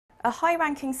A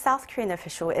high-ranking South Korean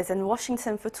official is in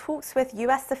Washington for talks with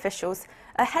US officials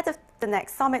ahead of the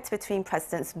next summit between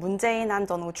Presidents Moon Jae-in and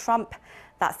Donald Trump.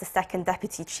 That's the second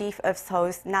deputy chief of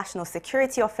Seoul's National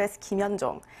Security Office, Kim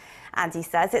Hyun-chong. And he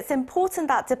says it's important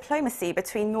that diplomacy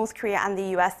between North Korea and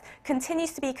the US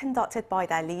continues to be conducted by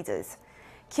their leaders.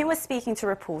 Kim was speaking to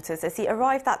reporters as he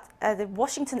arrived at the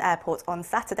Washington airport on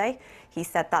Saturday. He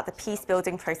said that the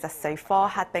peace-building process so far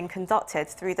had been conducted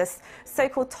through this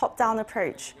so-called top-down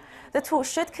approach. The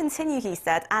talks should continue, he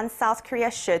said, and South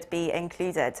Korea should be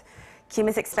included. Kim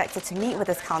is expected to meet with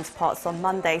his counterparts on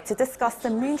Monday to discuss the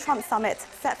Moon-Trump summit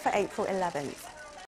set for April 11th.